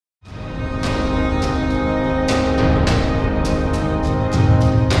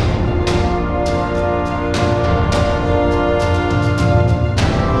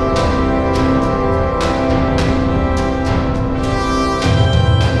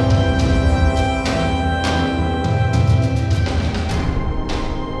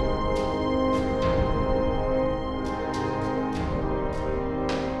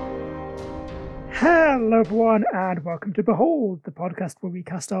everyone, and welcome to Behold, the podcast where we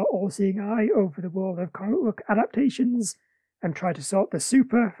cast our all-seeing eye over the world of comic book adaptations and try to sort the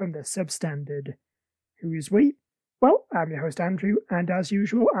super from the substandard. Who's we? Well, I'm your host Andrew, and as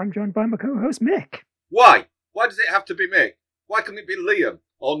usual, I'm joined by my co-host Mick. Why? Why does it have to be Mick? Why couldn't it be Liam?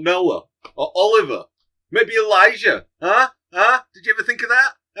 Or Noah? Or Oliver? Maybe Elijah? Huh? Did you ever think of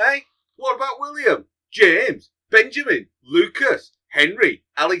that? Hey? What about William? James? Benjamin? Lucas? Henry?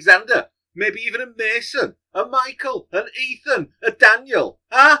 Alexander? Maybe even a Mason? A Michael? An Ethan? A Daniel?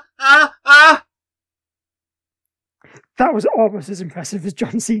 That was almost as impressive as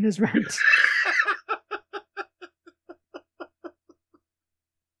John Cena's rant.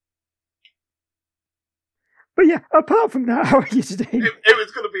 But yeah, apart from that, how are you today? It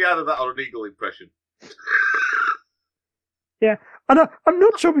was going to be either that or an Eagle impression. Yeah, and I'm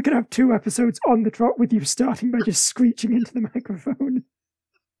not sure we can have 2 episodes on the trot with you starting by just screeching into the microphone.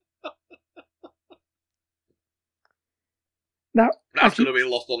 Now, that's going to be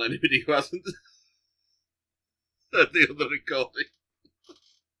lost on anybody who hasn't heard the other recording.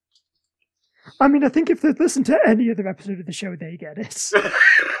 I mean, I think if they'd listened to any other episode of the show, they get it.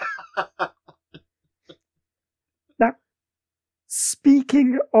 Now,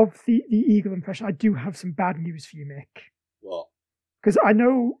 speaking of the Eagle impression, I do have some bad news for you, Mick. What? Because I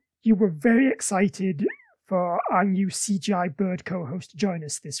know you were very excited for our new CGI bird co-host to join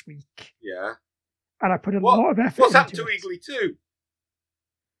us this week. Yeah. And I put a lot of effort What's into happened to it. Eagly 2?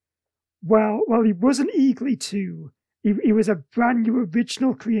 Well, he wasn't Eagly 2. He was a brand new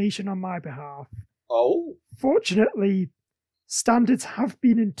original creation on my behalf. Oh. Fortunately, standards have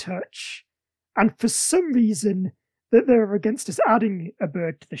been in touch, and for some reason, that they're against us adding a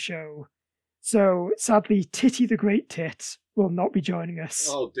bird to the show. So, sadly, Titty the Great Tit will not be joining us.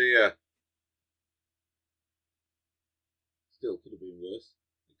 Oh dear. Still could have been worse.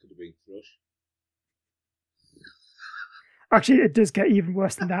 It could have been Thrush. Actually, it does get even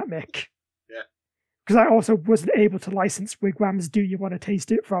worse than that, Mick. Yeah. Because I also wasn't able to license Wigwam's Do You Want to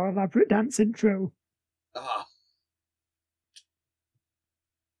Taste It for our elaborate dance intro. Ah.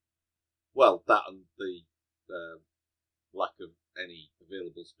 Well, that and the lack of any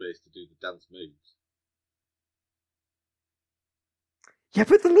available space to do the dance moves. Yeah,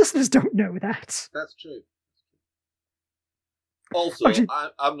 but the listeners don't know that. That's true. Also, Actually,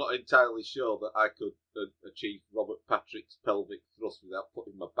 I'm not entirely sure that I could achieve Robert Patrick's pelvic thrust without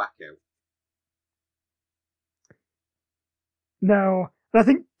putting my back out. no, but I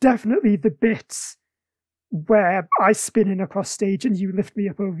think definitely the bits where I spin in across stage and you lift me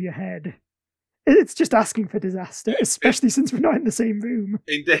up over your head. It's just asking for disaster, especially since we're not in the same room.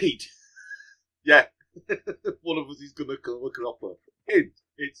 Indeed. Yeah. One of us is going to come a cropper. Hint,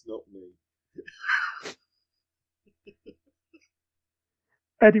 it's not me.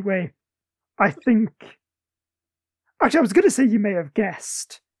 Anyway, I think... Actually, I was going to say you may have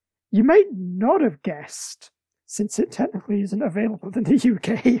guessed. You may not have guessed, since it technically isn't available in the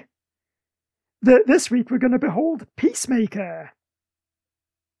UK. This week we're going to behold Peacemaker.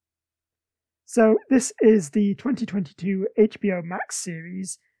 So this is the 2022 HBO Max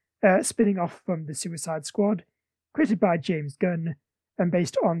series, spinning off from The Suicide Squad, created by James Gunn, and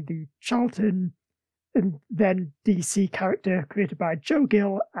based on the Charlton and then DC character created by Joe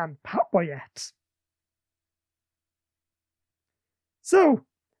Gill and Pat Boyette. So,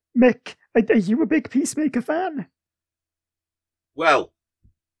 Mick, are you a big Peacemaker fan? Well,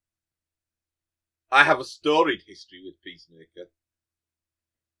 I have a storied history with Peacemaker.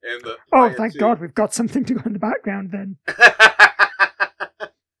 Oh, thank God, we've got something to go in the background then.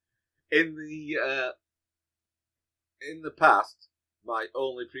 In the past, my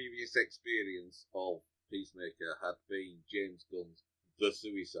only previous experience of Peacemaker had been James Gunn's The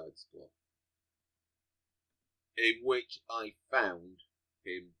Suicide Squad, in which I found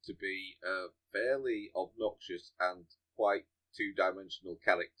him to be a fairly obnoxious and quite two-dimensional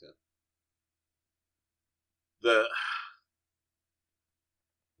character.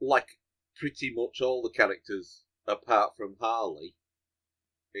 Like pretty much all the characters apart from Harley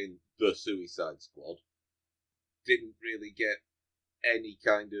in The Suicide Squad, didn't really get any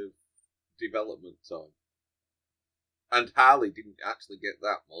kind of development time. And Harley didn't actually get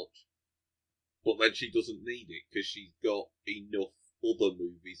that much. But then she doesn't need it because she's got enough other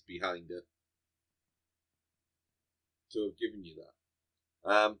movies behind her to have given you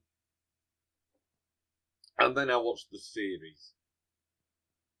that. And then I watched the series.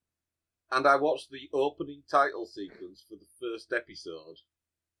 And I watched the opening title sequence for the first episode.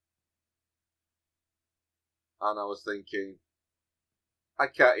 And I was thinking, I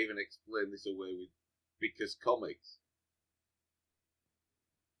can't even explain this away with because comics.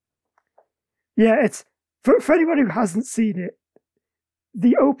 Yeah, it's For anyone who hasn't seen it,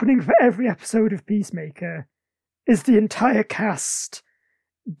 the opening for every episode of Peacemaker is the entire cast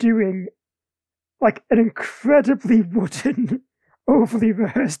doing like an incredibly wooden, overly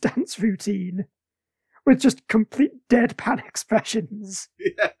rehearsed dance routine with just complete deadpan expressions.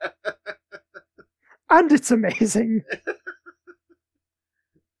 Yeah. And it's amazing.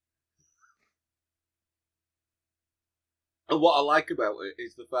 And what I like about it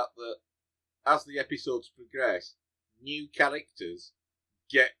is the fact that as the episodes progress, new characters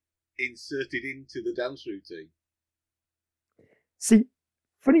get inserted into the dance routine. See,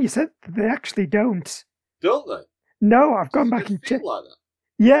 funny you said they actually don't. Don't they? No, I've gone back and checked. checked. Like that.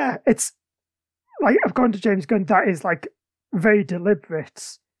 Yeah, it's like I've gone to James Gunn. That is like very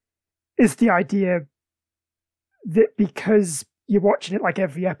deliberate. Is the idea that because you're watching it like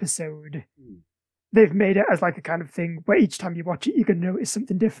every episode, they've made it as like a kind of thing where each time you watch it, you can notice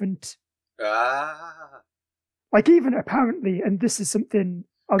something different. Ah. Like even apparently, and this is something.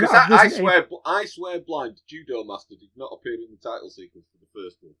 Because I swear blind, Judo Master did not appear in the title sequence for the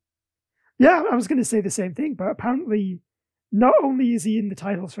first one. Yeah, I was going to say the same thing, but apparently, not only is he in the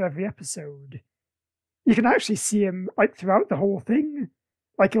titles for every episode, you can actually see him like throughout the whole thing.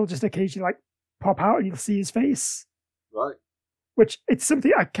 Like he'll just occasionally like pop out and you'll see his face. Right. Which it's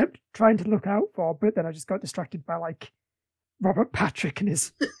something I kept trying to look out for, but then I just got distracted by like Robert Patrick and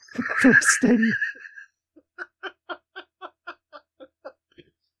his thrusting.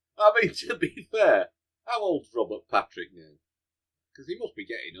 I mean, to be fair, how old's Robert Patrick now? Because he must be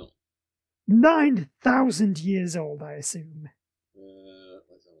getting up. 9,000 years old, I assume.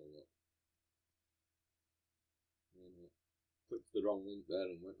 Let's have a look. Clicked the wrong link there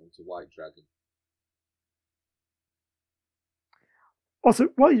and went on to White Dragon. Also,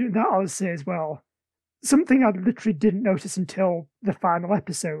 while you're doing that, I'll say as well, something I literally didn't notice until the final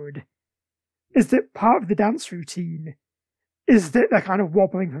episode is that part of the dance routine is that they're kind of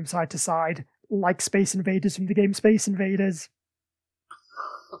wobbling from side to side, like Space Invaders from the game Space Invaders.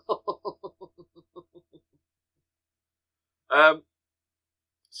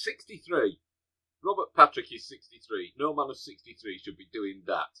 63. Robert Patrick is 63. No man of 63 should be doing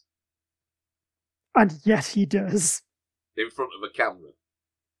that. And yet he does. In front of a camera.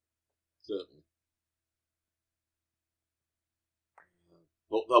 Certainly.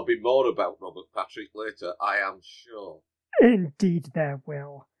 But there'll be more about Robert Patrick later, I am sure. Indeed there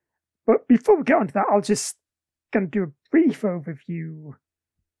will. But before we get on to that, I'll just going to do a brief overview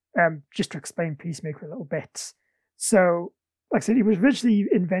just to explain Peacemaker a little bit. So, like I said, it was originally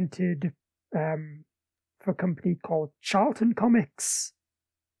invented for a company called Charlton Comics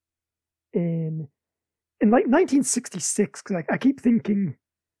in like 1966, because I keep thinking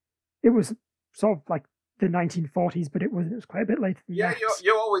it was sort of like the 1940s, but it wasn't. It was quite a bit later than that. Yeah,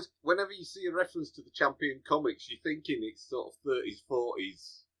 you always, whenever you see a reference to the Champion Comics, you're thinking it's sort of 30s,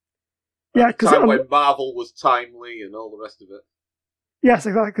 40s. Yeah, because when Marvel was timely and all the rest of it. Yes,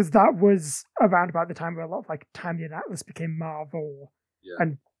 exactly, because that was around about the time where a lot of like Timely and Atlas became Marvel,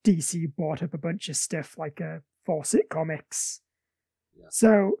 and DC bought up a bunch of stuff like Fawcett Comics. Yeah.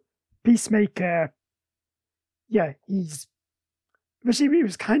 So Peacemaker, he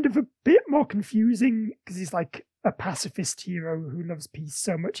was kind of a bit more confusing because he's like a pacifist hero who loves peace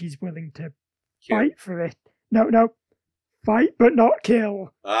so much he's willing to fight for it. No, fight but not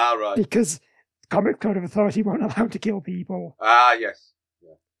kill. Ah, right. Because Comic Code of Authority won't allow him to kill people. Ah, yes.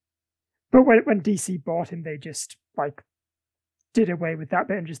 Yeah. But when DC bought him, they just like did away with that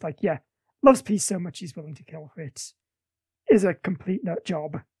bit and just like, loves peace so much he's willing to kill for it. Is a complete nut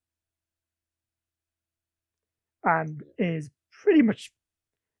job. And is pretty much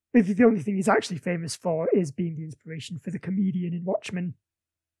the only thing he's actually famous for is being the inspiration for the comedian in Watchmen.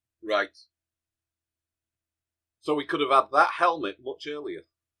 Right. So we could have had that helmet much earlier.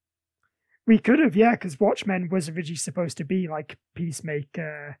 We could have, because Watchmen was originally supposed to be like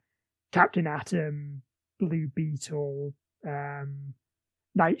Peacemaker, Captain Atom, Blue Beetle,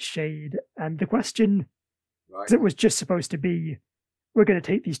 Nightshade, and the question, because it was just supposed to be, we're going to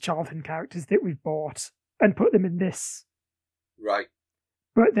take these Charlton characters that we've bought and put them in this. Right.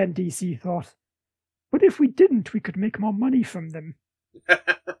 But then DC thought, but if we didn't, we could make more money from them.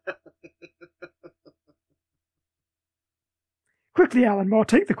 Quickly, Alan Moore,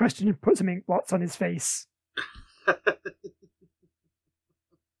 take the question and put some ink blots on his face.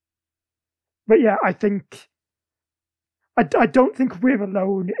 But I think... I don't think we're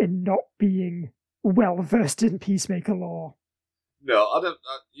alone in not being well-versed in Peacemaker lore. No, I don't...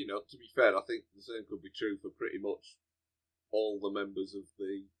 to be fair, I think the same could be true for pretty much all the members of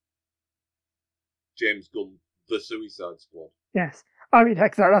the James Gunn, The Suicide Squad. Yes. I mean,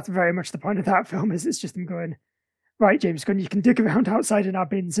 heck, that's very much the point of that film, is it's just them going, right, James Gunn, you can dig around outside in our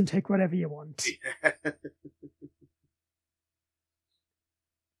bins and take whatever you want. Yeah.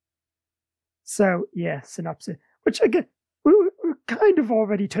 So, yeah, synopsis. Which, again, we kind of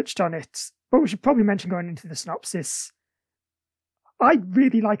already touched on it, but we should probably mention going into the synopsis. I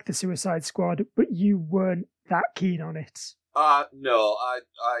really like the Suicide Squad, but you weren't that keen on it. No,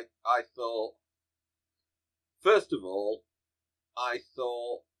 I thought, first of all, I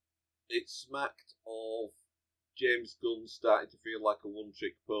thought it smacked of James Gunn starting to feel like a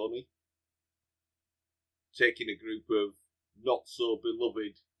one-trick pony, taking a group of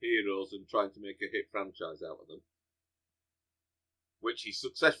not-so-beloved heroes and trying to make a hit franchise out of them, which he's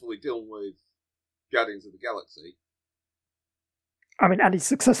successfully done with Guardians of the Galaxy. I mean, and he's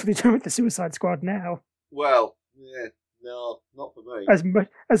successfully done with the Suicide Squad now. Well, yeah, no, not for me.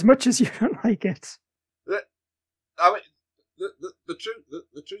 As much as you don't like it. I mean,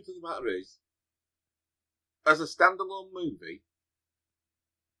 the truth of the matter is, as a standalone movie,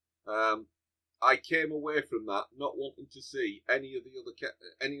 I came away from that not wanting to see any of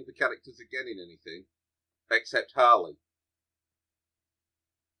the characters again in anything except Harley.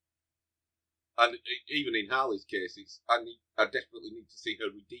 And even in Harley's case, I desperately need to see her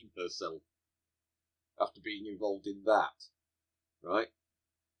redeem herself after being involved in that, right?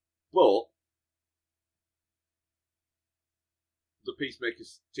 But the Peacemaker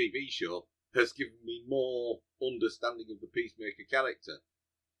TV show has given me more understanding of the Peacemaker character.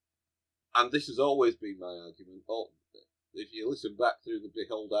 And this has always been my argument. If you listen back through the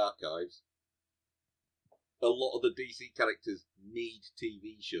Behold archives, a lot of the DC characters need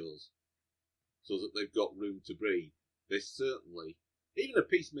TV shows so that they've got room to breathe. They certainly, even a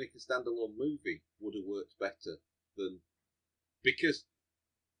Peacemaker standalone movie would have worked better than, because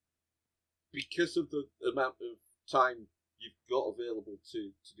of the amount of time you've got available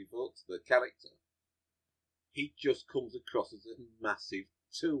to devote to the character, he just comes across as a massive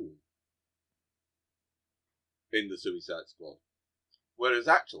tool in the Suicide Squad. Whereas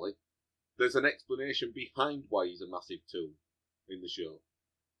actually, there's an explanation behind why he's a massive tool in the show.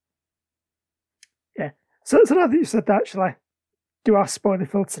 Yeah. So now that you said that, shall I do our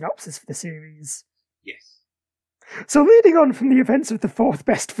spoiler-filled synopsis for the series? Yes. So leading on from the events of the fourth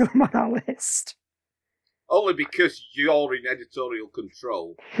best film on our list. Only because you're in editorial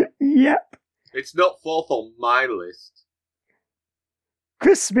control. Yep. It's not fourth on my list.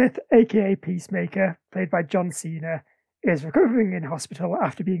 Chris Smith, aka Peacemaker, played by John Cena, is recovering in hospital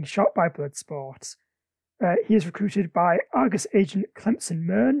after being shot by Bloodsport. He is recruited by Argus agent Clemson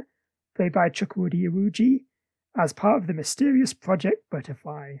Mern, played by Chukwudi Iwuji, as part of the mysterious Project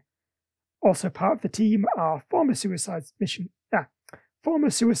Butterfly. Also part of the team are former Suicide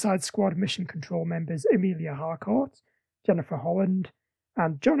Squad mission control members Emilia Harcourt, Jennifer Holland,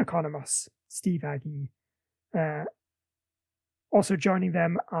 and John Economos, Steve Agee. Also joining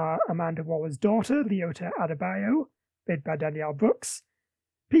them are Amanda Waller's daughter, Leota Adebayo, played by Danielle Brooks,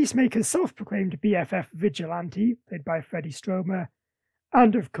 Peacemaker's self-proclaimed BFF Vigilante, played by Freddie Stromer,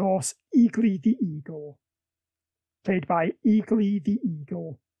 and of course, Eagly the Eagle, played by Eagly the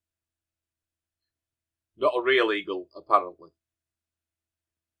Eagle. Not a real eagle, apparently.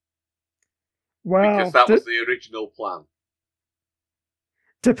 Well, because that was the original plan.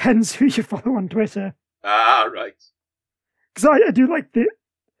 Depends who you follow on Twitter. Ah, right. Because I do like that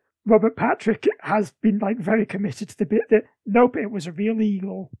Robert Patrick has been very committed to the bit that, nope, it was a real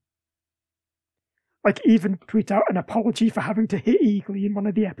eagle. Even tweet out an apology for having to hit Eagly in one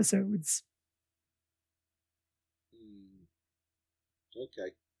of the episodes.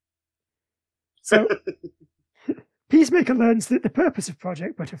 Okay. So, Peacemaker learns that the purpose of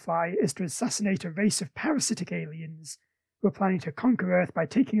Project Butterfly is to assassinate a race of parasitic aliens who are planning to conquer Earth by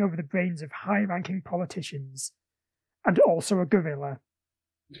taking over the brains of high-ranking politicians, and also a gorilla.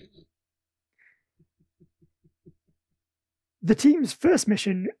 The team's first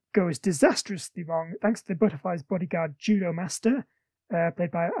mission goes disastrously wrong thanks to the Butterfly's bodyguard Judo Master, played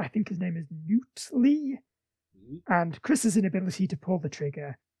by, I think his name is Newt Lee, and Chris's inability to pull the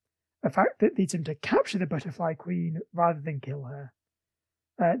trigger, a fact that leads him to capture the Butterfly Queen rather than kill her.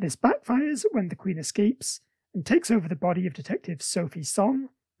 This backfires when the Queen escapes and takes over the body of Detective Sophie Song,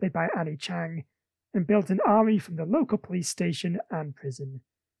 played by Annie Chang, and builds an army from the local police station and prison.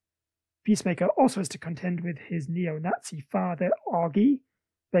 Peacemaker also has to contend with his neo-Nazi father, Augie,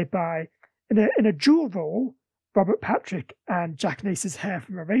 played by, in a dual role, Robert Patrick and Jack Nace's hair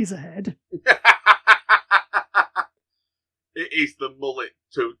from Eraserhead. It is the mullet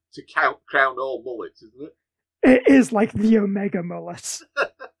to crown all mullets, isn't it? It is like the Omega mullet.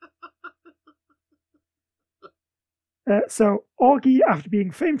 So Augie, after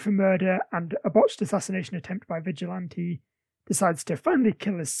being framed for murder and a botched assassination attempt by Vigilante, decides to finally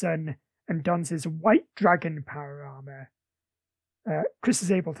kill his son and dons his white dragon power armor. Chris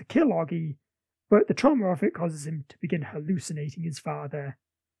is able to kill Augie, but the trauma of it causes him to begin hallucinating his father.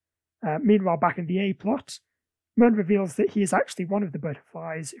 Meanwhile, back in the A plot, Myrn reveals that he is actually one of the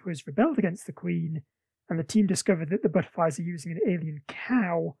butterflies who has rebelled against the Queen, and the team discover that the butterflies are using an alien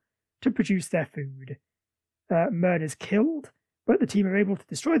cow to produce their food. Myrn is killed, but the team are able to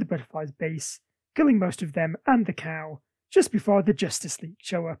destroy the butterflies' base, killing most of them and the cow just before the Justice League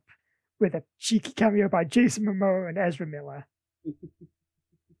show up, with a cheeky cameo by Jason Momoa and Ezra Miller.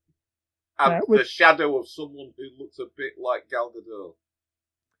 And the shadow of someone who looks a bit like Gal Gadot.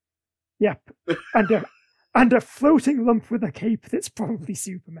 Yep, and a floating lump with a cape that's probably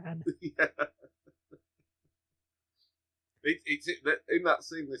Superman. Yeah. It's in that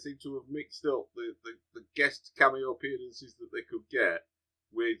scene they seem to have mixed up the guest cameo appearances that they could get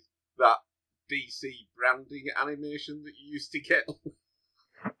with that DC branding animation that you used to get.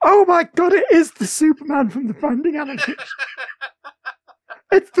 Oh my god, it is the Superman from the branding animation.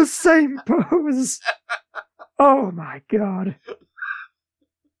 It's the same pose. Oh my god.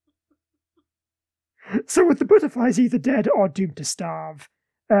 So with the butterflies either dead or doomed to starve,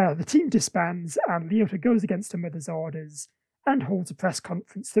 the team disbands and Leota goes against her mother's orders and holds a press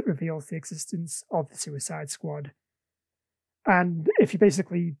conference that reveals the existence of the Suicide Squad. And if you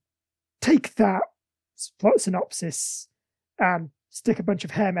basically take that plot synopsis and stick a bunch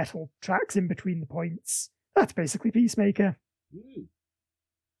of hair metal tracks in between the points, that's basically Peacemaker. Mm.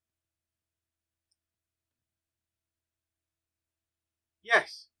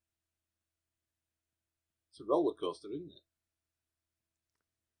 Yes. It's a roller coaster, isn't it?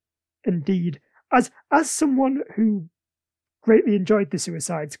 Indeed. As someone who greatly enjoyed the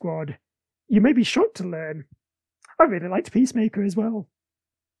Suicide Squad, you may be shocked to learn I really liked Peacemaker as well.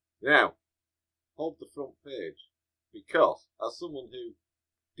 Now, hold the front page, because as someone who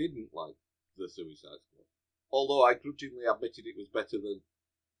didn't like the Suicide Squad, although I grudgingly admitted it was better than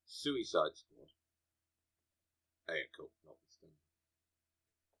Suicide Squad, haircut notwithstanding.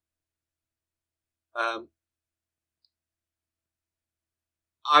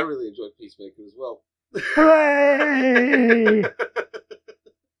 I really enjoyed Peacemaker as well. Hooray!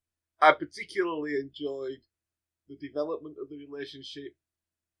 I particularly enjoyed the development of the relationship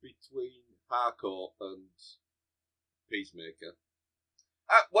between Harcourt and Peacemaker.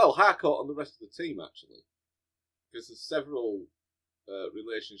 Well, Harcourt and the rest of the team, actually. Because there's several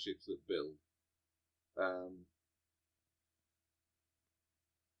relationships that build.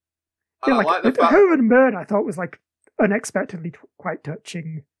 Yeah, like the fact... her and Myrn I thought was like unexpectedly quite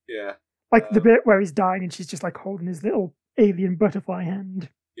touching. Yeah. Like the bit where he's dying and she's just like holding his little alien butterfly hand.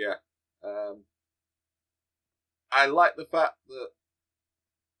 Yeah. I like the fact that...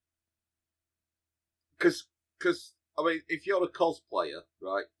 Because, I mean, if you're a cosplayer,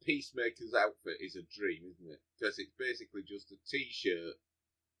 right, Peacemaker's outfit is a dream, isn't it? Because it's basically just a t-shirt,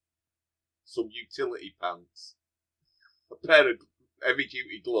 some utility pants, a pair of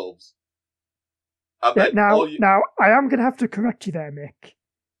heavy-duty gloves. And yeah, now, I am going to have to correct you there, Mick.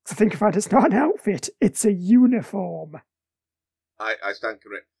 So think about it, it's not an outfit, it's a uniform. I stand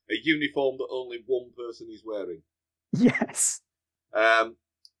correct. A uniform that only one person is wearing. Yes.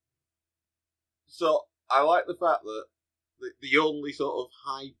 So I like the fact that the only sort of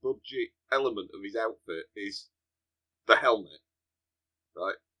high budget element of his outfit is the helmet,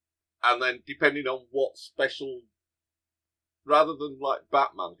 right? And then depending on what special, rather than like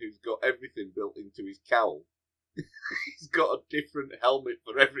Batman, who's got everything built into his cowl, he's got a different helmet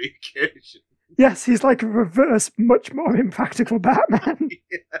for every occasion. Yes, he's like a reverse, much more impractical Batman.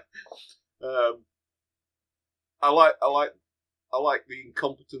 Yeah. I like the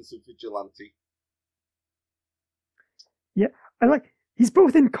incompetence of Vigilante. Yeah, he's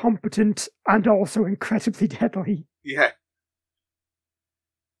both incompetent and also incredibly deadly. Yeah.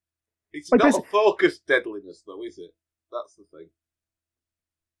 It's like not a focused deadliness, though, is it? That's the thing.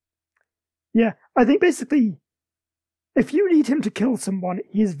 Yeah, I think basically, if you need him to kill someone,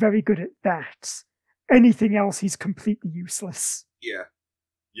 he is very good at that. Anything else, he's completely useless. Yeah.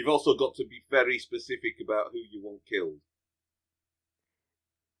 You've also got to be very specific about who you want killed.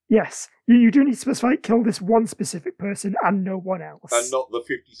 Yes, you do need to specify kill this one specific person and no one else. And not the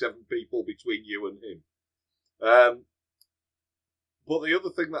 57 people between you and him. But the other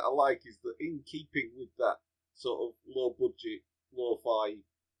thing that I like is that in keeping with that sort of low-budget, lo-fi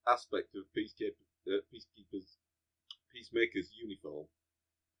aspect of Peacemaker's uniform,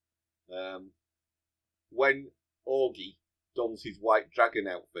 when Augie dons his white dragon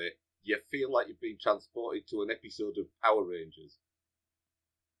outfit you feel like you've been transported to an episode of Power Rangers.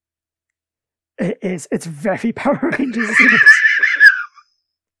 It is. It's very Power Rangers, isn't it?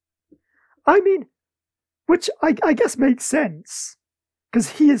 I mean, which I guess makes sense,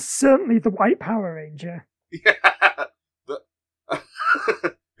 because he is certainly the White Power Ranger. Yeah,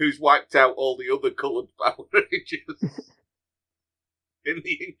 who's wiped out all the other coloured Power Rangers in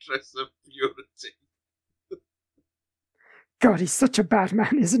the interest of purity. God, he's such a bad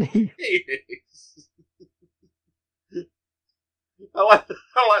man, isn't he? He is. I like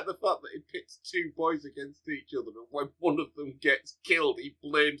the fact that he pits two boys against each other, and when one of them gets killed, he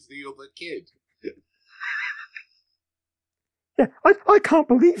blames the other kid. Yeah, I can't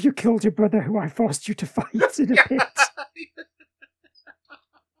believe you killed your brother who I forced you to fight in a pit.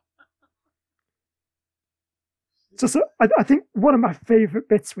 So I think one of my favourite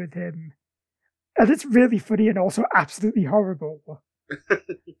bits with him, and it's really funny and also absolutely horrible,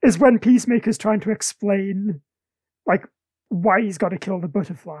 is when Peacemaker's trying to explain, like, why he's got to kill the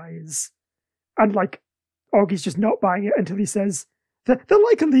butterflies. And, like, Augie's just not buying it until he says, they're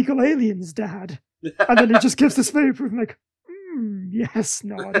like illegal aliens, Dad. And then he just gives this very proof, like, yes,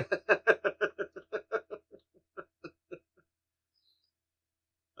 nod.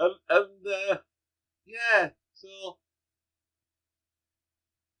 Yeah, so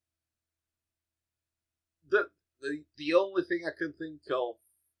the only thing I can think of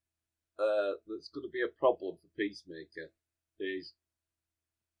that's going to be a problem for Peacemaker is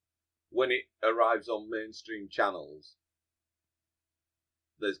when it arrives on mainstream channels,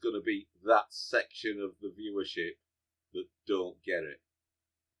 there's going to be that section of the viewership that don't get it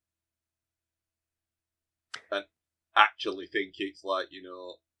and actually think it's like, you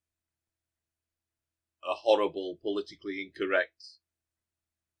know, a horrible, politically incorrect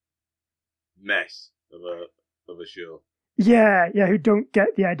mess of a show. Yeah, who don't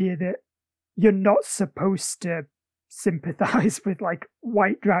get the idea that you're not supposed to sympathise with, like,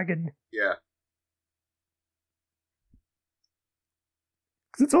 White Dragon. Yeah.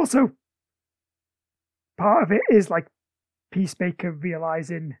 Because it's also, part of it is, like, Peacemaker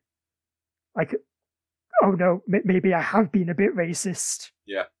realising, like, oh no, maybe I have been a bit racist.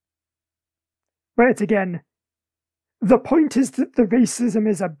 Yeah. But again, the point is that the racism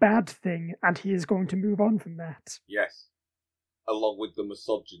is a bad thing, and he is going to move on from that. Yes. Along with the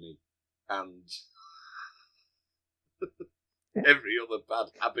misogyny and every other bad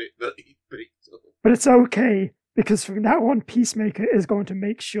habit that he picked up. But it's okay, because from now on, Peacemaker is going to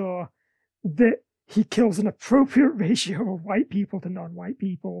make sure that he kills an appropriate ratio of white people to non-white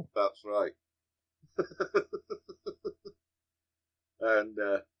people. That's right. And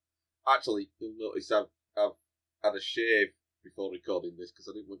actually, you'll notice I've had a shave before recording this because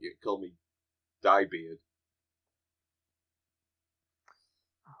I didn't want you to call me Diebeard.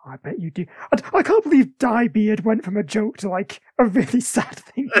 I bet you do. I can't believe Diebeard went from a joke to, like, a really sad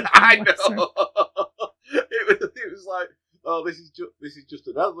thing. I know. It was like, oh, this is just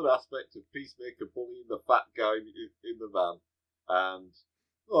another aspect of Peacemaker bullying the fat guy in the van, and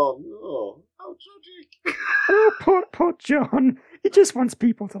oh no, how tragic! Oh, poor John. He just wants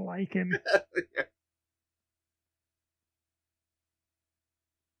people to like him. Yeah.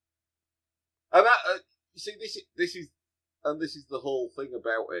 And that, you see, this is the whole thing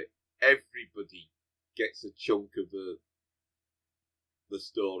about it. Everybody gets a chunk of the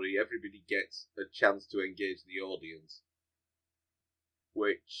story. Everybody gets a chance to engage the audience,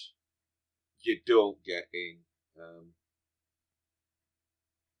 which you don't get in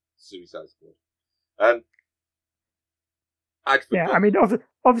Suicide Squad. And I'd forgotten. Yeah, I mean,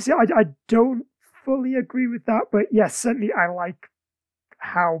 obviously, I don't fully agree with that, but yes, certainly I like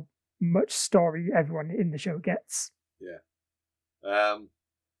how much story everyone in the show gets. Yeah.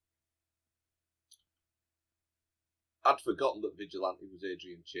 I'd forgotten that Vigilante was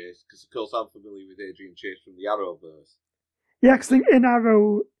Adrian Chase, because of course I'm familiar with Adrian Chase from the Arrowverse. Yeah, because in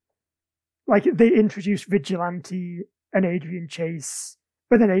Arrow, like, they introduced Vigilante and Adrian Chase,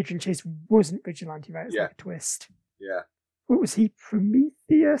 but then Adrian Chase wasn't Vigilante, right? It's like a twist. Yeah. What was he,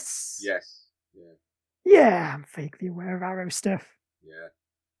 Prometheus? Yes. Yeah. Yeah, I'm vaguely aware of Arrow stuff. Yeah.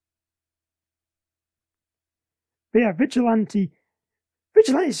 But yeah, Vigilante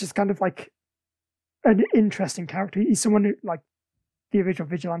is just kind of like an interesting character. He's someone who, like, the original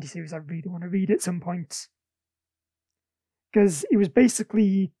Vigilante series I really want to read at some point. Because he was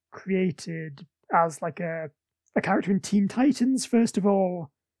basically created as, like, a character in Teen Titans, first of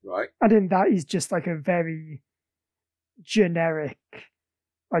all. Right. And in that, he's just, like, a very generic,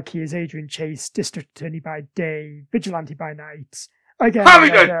 like, he is Adrian Chase, District Attorney by day, Vigilante by night.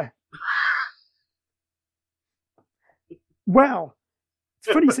 Again, well,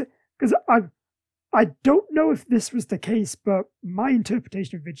 it's funny Because I don't know if this was the case, but my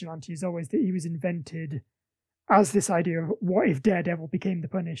interpretation of Vigilante is always that he was invented as this idea of what if Daredevil became the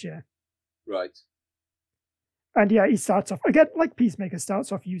Punisher. Right. And yeah, he starts off, again, like Peacemaker,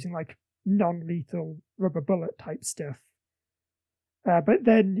 starts off using like non-lethal rubber bullet type stuff. But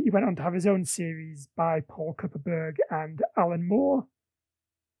then he went on to have his own series by Paul Kupperberg and Alan Moore.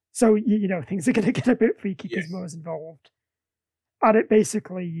 So, you know, things are going to get a bit freaky because Moore's involved. And it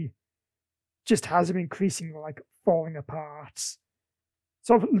basically just has him increasingly like falling apart,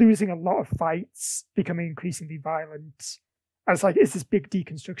 sort of losing a lot of fights, becoming increasingly violent. And it's like, it's this big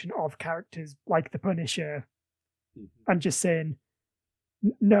deconstruction of characters like the Punisher, and just saying,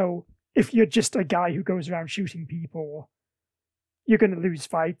 no, if you're just a guy who goes around shooting people, you're going to lose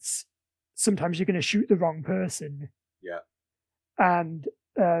fights. Sometimes you're going to shoot the wrong person. Yeah. And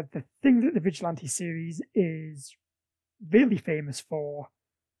the thing that the Vigilante series is really famous for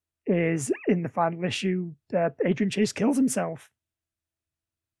is in the final issue, Adrian Chase kills himself.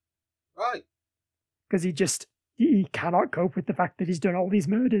 Right. Because he cannot cope with the fact that he's done all these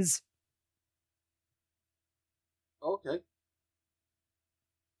murders. Okay.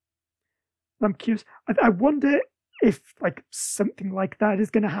 I'm curious. I wonder if like something like that is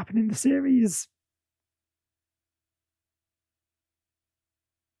going to happen in the series.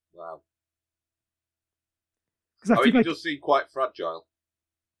 Wow. Because I feel he does seem quite fragile.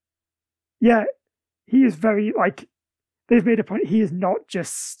 Yeah, he is very like. They've made a point. He is not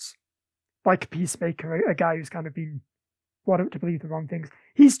just like Peacemaker, a guy who's kind of been brought up to believe the wrong things.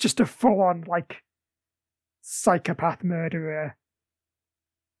 He's just a full-on like psychopath murderer.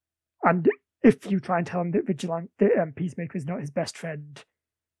 And if you try and tell him that Peacemaker is not his best friend,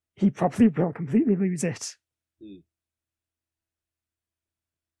 he probably will completely lose it.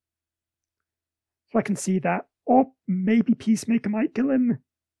 So I can see that. Or maybe Peacemaker might kill him.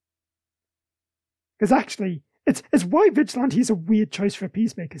 Because actually, it's why Vigilante is a weird choice for a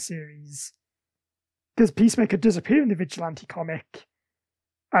Peacemaker series. Because Peacemaker does appear in the Vigilante comic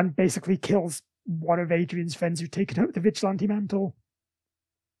and basically kills one of Adrian's friends who've taken up the Vigilante mantle.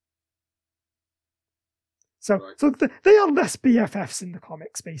 So, right. So they are less BFFs in the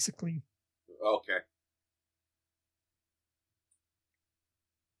comics, basically. Okay.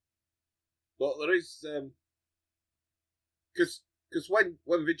 But there is because when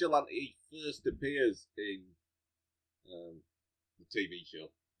Vigilante first appears in the TV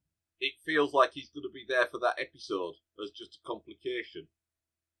show, it feels like he's going to be there for that episode as just a complication,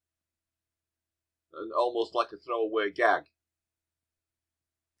 and almost like a throwaway gag.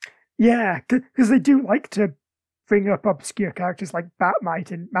 Yeah, because they do like to bring up obscure characters like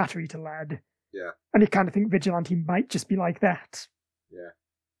Batmite and Matter-Eater Lad. Yeah. And you kind of think Vigilante might just be like that. Yeah.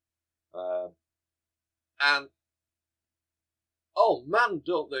 And oh man,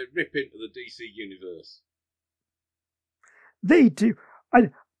 don't they rip into the DC universe? They do. I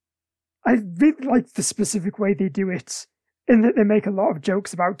really like the specific way they do it, in that they make a lot of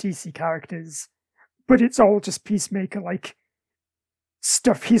jokes about DC characters, but it's all just Peacemaker, like,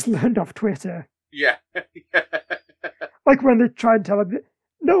 stuff he's learned off Twitter. Yeah. Like when they try and tell him that,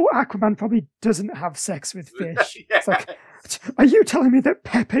 no, Aquaman probably doesn't have sex with fish. Yeah. It's like, are you telling me that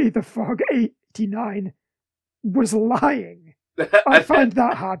Pepe the Frog 89 was lying? I find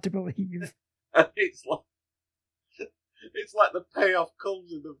that hard to believe. It's like the payoff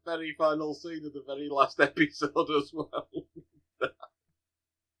comes in the very final scene of the very last episode as well.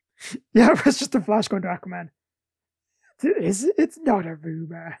 Yeah, it's just a flash going to Aquaman. It's not a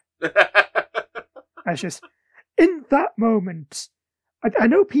rumor. It's just, in that moment, I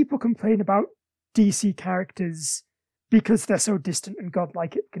know people complain about DC characters because they're so distant and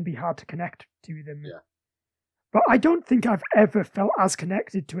godlike, it can be hard to connect to them. Yeah. But I don't think I've ever felt as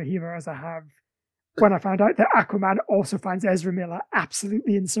connected to a hero as I have when I found out that Aquaman also finds Ezra Miller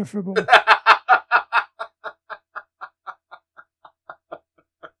absolutely insufferable.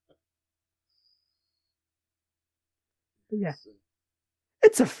 Yeah.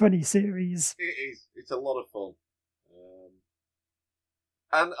 It's a funny series. It is. It's a lot of fun.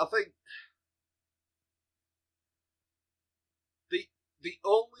 And I think the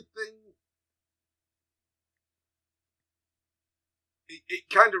only thing it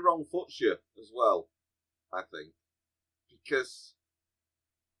kind of wrong foots you as well, I think, because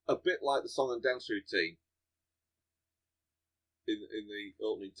a bit like the song and dance routine in the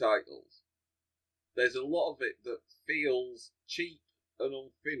opening titles, there's a lot of it that feels cheap and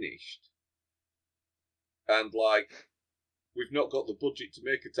unfinished, and like, we've not got the budget to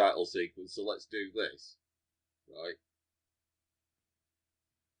make a title sequence, so let's do this, right?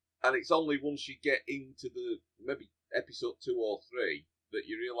 And it's only once you get into the maybe episode 2 or 3 that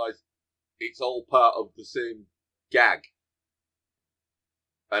you realise it's all part of the same gag.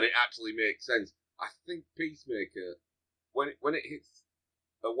 And it actually makes sense. I think Peacemaker, when it hits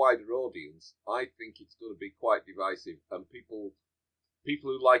a wider audience, I think it's going to be quite divisive, and people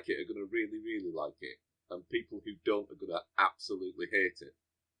who like it are going to really, really like it, and people who don't are going to absolutely hate it.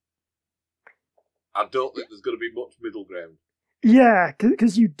 I don't think there's going to be much middle ground. Yeah,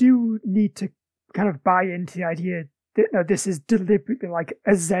 because you do need to kind of buy into the idea that no, this is deliberately like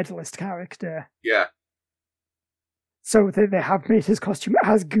a Z-list character. Yeah. So they have made his costume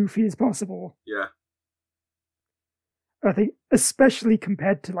as goofy as possible. Yeah. I think, especially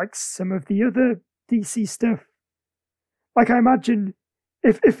compared to like some of the other DC stuff. Like, I imagine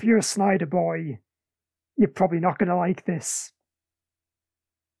if you're a Snyder boy, you're probably not going to like this.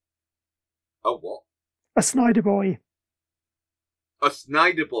 A what? A Snyder boy. A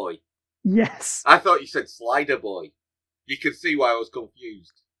Snyder boy? Yes. I thought you said Slider boy. You can see why I was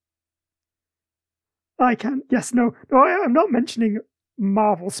confused. I can't. Yes, no. I'm not mentioning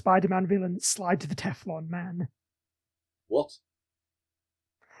Marvel Spider-Man villain Slide to the Teflon Man. What?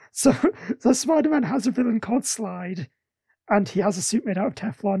 So Spider-Man has a villain called Slide, and he has a suit made out of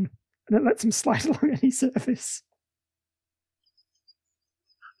Teflon, and it lets him slide along any surface.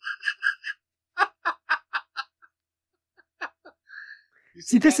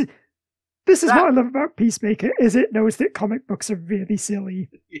 See, this is what I love about Peacemaker, is it knows that comic books are really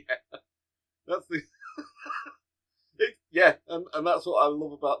silly. Yeah. That's the... Yeah, and that's what I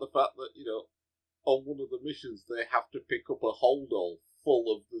love about the fact that, you know, on one of the missions they have to pick up a holdall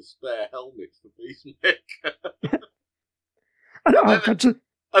full of the spare helmets for Peacemaker.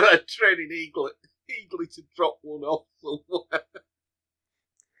 And they're training eagerly to drop one off somewhere.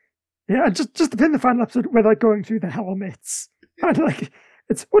 Yeah, and just in the final episode where they're going through the helmets. And like,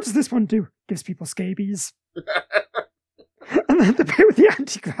 it's, what does this one do? Gives people scabies. And then the bit with the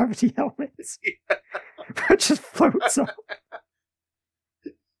anti-gravity helmets. Yeah. Where it just floats off.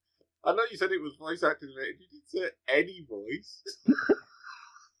 I know you said it was voice activated. You didn't say any voice.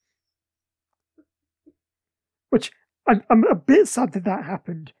 Which, I'm a bit sad that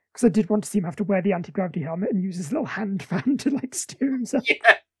happened, because I did want to see him have to wear the anti-gravity helmet and use his little hand fan to like steer himself.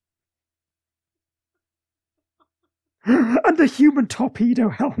 Yeah. And the human torpedo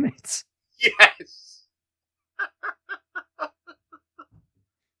helmet. Yes.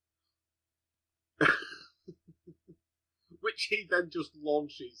 Which he then just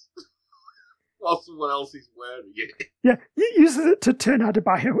launches while someone else is wearing it. Yeah, he uses it to turn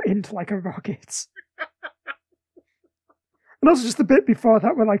Adebayo into like a rocket. And also just the bit before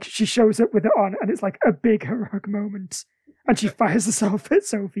that where like she shows up with it on and it's like a big heroic moment. And she fires herself at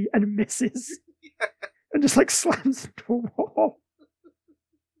Sophie and misses. Yeah. And just like slams into a wall.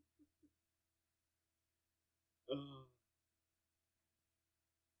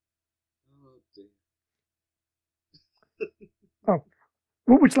 Oh,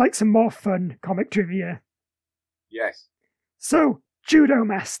 would you like some more fun comic trivia? Yes. So, Judo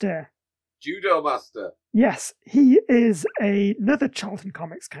Master. Judo Master. Yes, he is another Charlton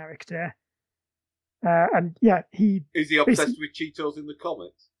Comics character. And yeah, Is he obsessed with Cheetos in the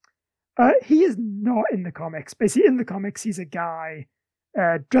comics? He is not in the comics. Basically, in the comics, he's a guy,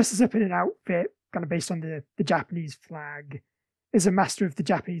 dresses up in an outfit kind of based on the Japanese flag, is a master of the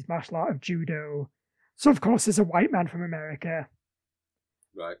Japanese martial art of judo. So, of course, is a white man from America.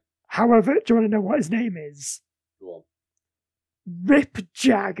 Right. However, do you want to know what his name is? Go on. Rip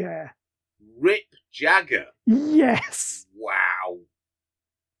Jagger. Rip Jagger? Yes. Wow.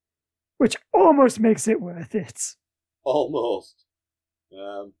 Which almost makes it worth it. Almost.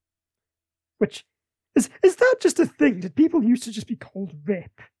 Which, is that just a thing? Did people used to just be called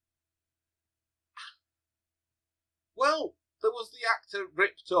Rip? Well, there was the actor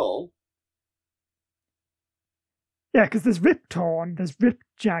Rip Torn. Yeah, because there's Rip Torn, there's Rip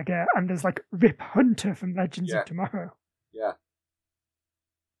Jagger, and there's like Rip Hunter from Legends of Tomorrow. Yeah.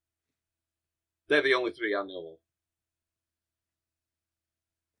 They're the only three I know of.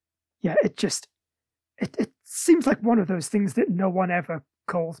 Yeah, it seems like one of those things that no one ever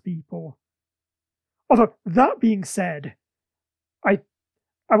calls people. Although, that being said, I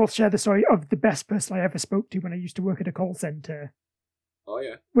will share the story of the best person I ever spoke to when I used to work at a call centre. Oh,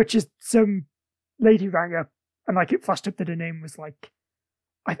 yeah? Which is some lady rang up, and like it flashed up that her name was like,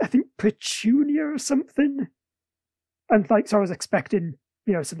 I think Petunia or something. And like, so I was expecting,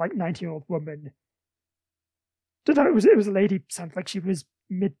 you know, some like 90-year-old woman. Don't know, it was a lady, sounded like she was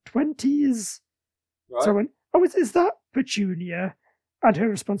mid-20s. Right. So I went, oh, is that Petunia? And her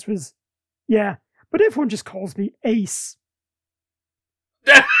response was, yeah, but everyone just calls me Ace.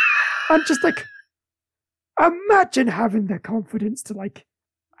 And just like, imagine having the confidence to like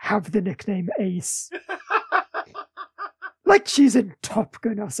have the nickname Ace. Like she's in Top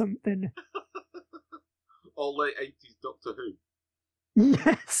Gun or something. Or late 80s Doctor Who.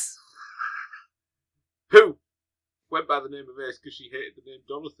 Yes. Who went by the name of Ace because she hated the name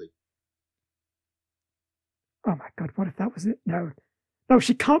Dorothy. Oh my god, what if that was it? No. No,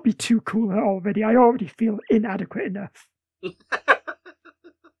 she can't be too cool already. I already feel inadequate enough.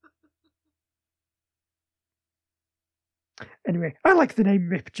 Anyway, I like the name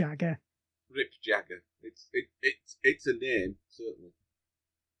Rip Jagger. Rip Jagger. It's a name, certainly.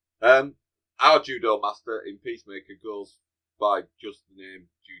 Our judo master in Peacemaker goes by just the name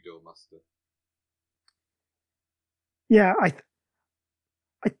Judo Master. Yeah, I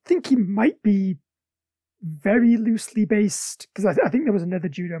think he might be very loosely based, because I think there was another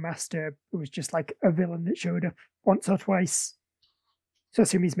judo master who was just like a villain that showed up once or twice. So I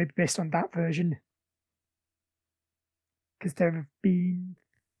assume he's maybe based on that version. Because there have been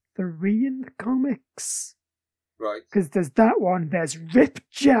 3 in the comics. Right. Because there's that one, there's Rip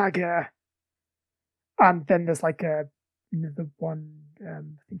Jagger. And then there's like another one, I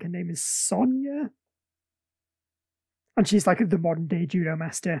think her name is Sonya. And she's like the modern day judo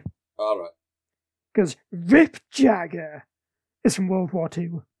master. Alright. Because Rip Jagger is from World War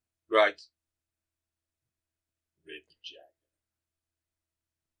II. Right. Rip Jagger.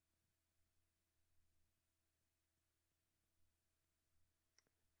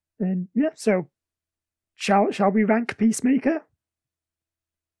 And yeah, so shall we rank Peacemaker?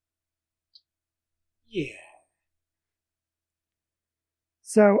 Yeah.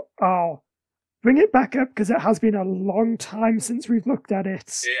 So I'll bring it back up because it has been a long time since we've looked at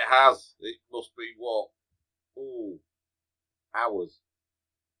it. It has. It must be what? Oh, hours.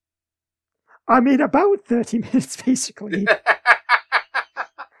 I mean, about 30 minutes basically.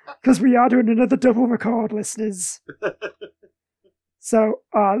 Because we are doing another double record, listeners. So,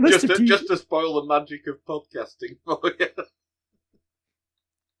 just to spoil the magic of podcasting for you.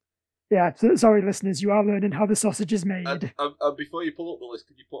 Yeah, sorry, listeners, you are learning how the sausage is made. And before you pull up the list,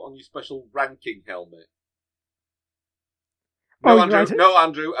 could you put on your special ranking helmet? No, Andrew. Right. No,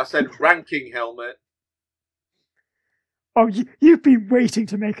 Andrew. I said ranking helmet. Oh, you've been waiting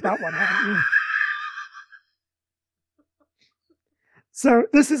to make that one, haven't you? So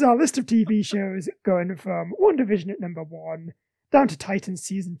this is our list of TV shows going from WandaVision at number 1 down to Titans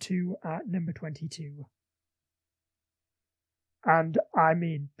Season 2 at number 22. And I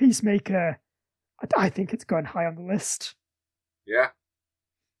mean, Peacemaker, I think it's going high on the list. Yeah.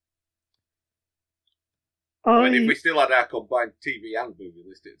 I mean, if we still had our combined TV and movie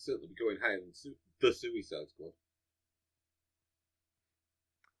list, it'd certainly be going higher than The Suicide Squad.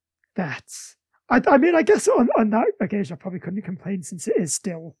 I mean, I guess on that occasion I probably couldn't complain since it is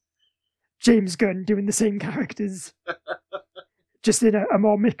still James Gunn doing the same characters, just in a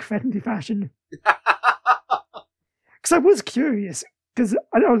more Mick-friendly fashion. Because I was curious, because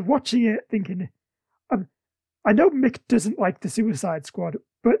I was watching it thinking, I know Mick doesn't like the Suicide Squad,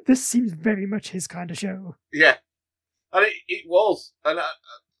 but this seems very much his kind of show. Yeah, and it was, but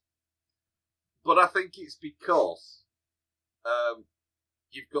I think it's because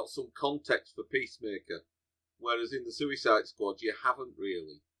you've got some context for Peacemaker, whereas in the Suicide Squad you haven't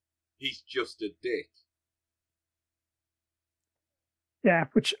really. He's just a dick. Yeah,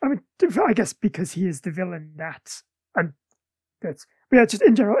 which, I mean, I guess because he is the villain but yeah, just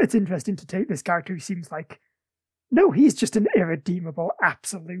in general, it's interesting to take this character who seems like, no, he's just an irredeemable,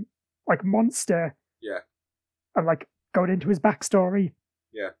 absolute, like, monster. Yeah. And, like, going into his backstory.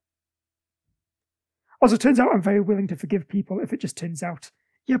 Yeah. Also, it turns out I'm very willing to forgive people if it just turns out,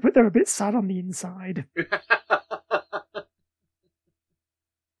 yeah, but they're a bit sad on the inside.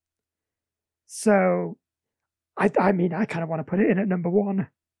 So, I mean, I kind of want to put it in at number 1.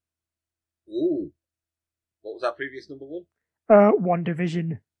 Ooh. What was our previous number 1?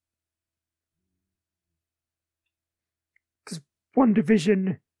 WandaVision. Because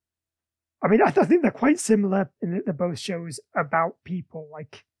WandaVision, I mean, I think they're quite similar in that they're both shows about people,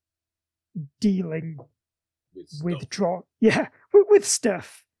 like, dealing with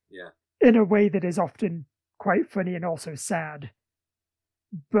stuff. Yeah. In a way that is often quite funny and also sad.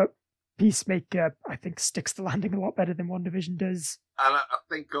 But Peacemaker, I think, sticks the landing a lot better than WandaVision does. And I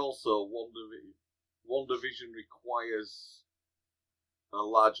think also WandaVision requires a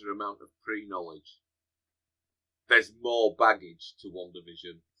larger amount of pre-knowledge. There's more baggage to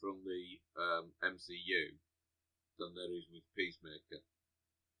WandaVision from the MCU than there is with Peacemaker.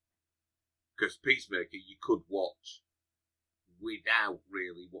 Because Peacemaker you could watch without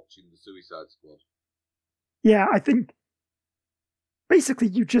really watching the Suicide Squad. Yeah, I think basically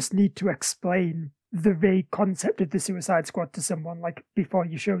you just need to explain the vague concept of the Suicide Squad to someone, like, before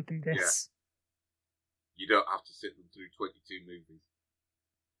you showed them this. You don't have to sit them through 22 movies.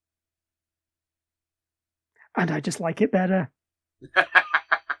 And I just like it better.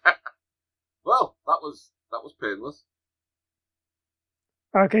 Well, that was painless.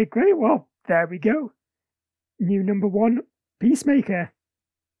 Okay, great. Well, there we go. New number 1, Peacemaker.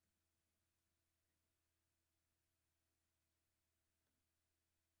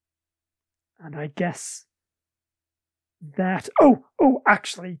 And I guess that... Oh,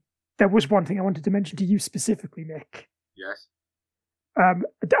 actually, there was one thing I wanted to mention to you specifically, Nick. Yes.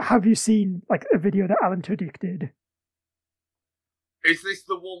 Have you seen, like, a video that Alan Tudyk did? Is this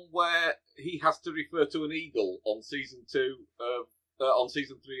the one where he has to refer to an eagle on season 3 of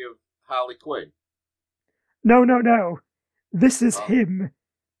Harley Quinn? No. This is him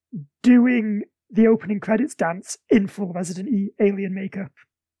doing the opening credits dance in full Resident Alien makeup.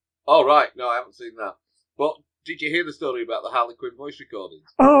 Oh, right. No, I haven't seen that. But did you hear the story about the Harley Quinn voice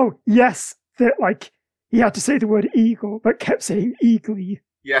recordings? Oh, yes. That, like, he had to say the word eagle, but kept saying eagly.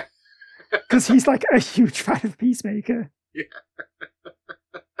 Yeah. Because he's, like, a huge fan of Peacemaker. Yeah.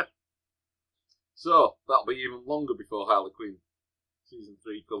 So, that'll be even longer before Harley Quinn season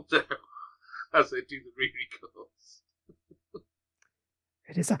 3 comes out, as they do the re-records.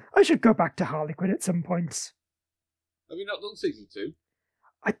 It is. I should go back to Harley Quinn at some point. Have you not done season 2?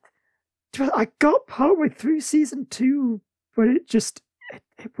 I got partway through season 2, but it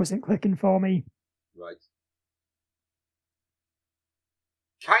wasn't clicking for me. Right.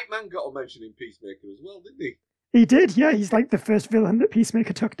 Kite Man got a mention in Peacemaker as well, didn't he? He did, yeah. He's like the first villain that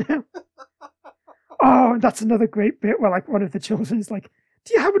Peacemaker took down. Oh, and that's another great bit where, like, one of the children is like,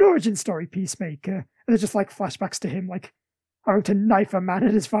 "Do you have an origin story, Peacemaker?" And they're just like flashbacks to him, like, having to knife a man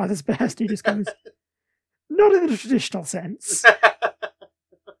at his father's behest. He just goes, "Not in the traditional sense."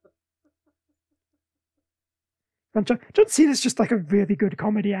 And John Cena's just like a really good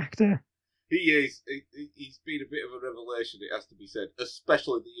comedy actor. He is. He's been a bit of a revelation, it has to be said,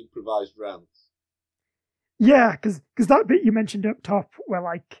 especially the improvised rants. Yeah, because that bit you mentioned up top, where,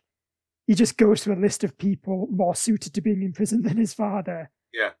 like, he just goes through a list of people more suited to being in prison than his father.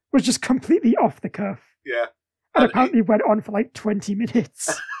 Yeah. Was just completely off the cuff. Yeah. And apparently went on for like 20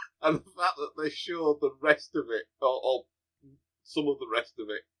 minutes. And the fact that they showed the rest of it, or some of the rest of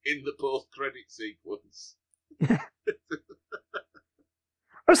it, in the post-credit sequence. Yeah.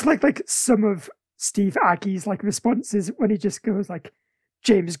 I was like some of Steve Aggie's like responses when he just goes like,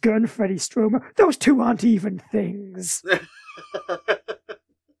 "James Gunn, Freddie Stromer, those two aren't even things."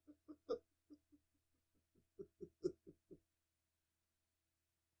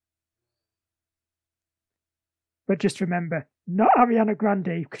 But just remember, not Ariana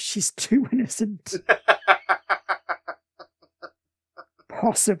Grande, because she's too innocent.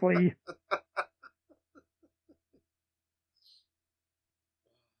 Possibly.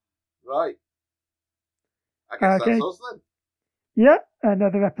 Right. I guess that's us then. Yeah,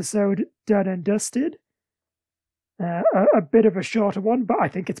 another episode done and dusted. A bit of a shorter one, but I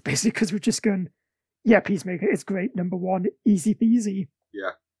think it's basically because we've just gone, yeah, Peacemaker is great, number 1, easy peasy.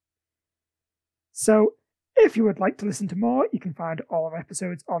 Yeah. So, if you would like to listen to more, you can find all our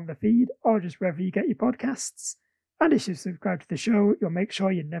episodes on the feed or just wherever you get your podcasts. And if you subscribe to the show, you'll make sure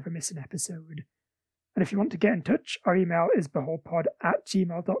you never miss an episode. And if you want to get in touch, our email is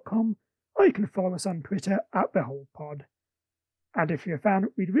beholdpod@gmail.com, or you can follow us on Twitter @beholdpod. And if you're a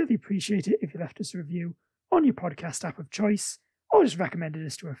fan, we'd really appreciate it if you left us a review on your podcast app of choice, or just recommended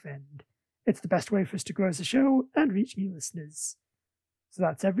us to a friend. It's the best way for us to grow as a show and reach new listeners. So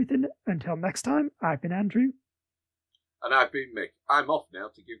that's everything. Until next time, I've been Andrew. And I've been Mick. I'm off now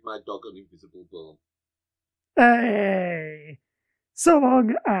to give my dog an invisible bone. Hey! So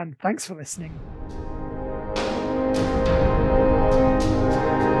long, and thanks for listening.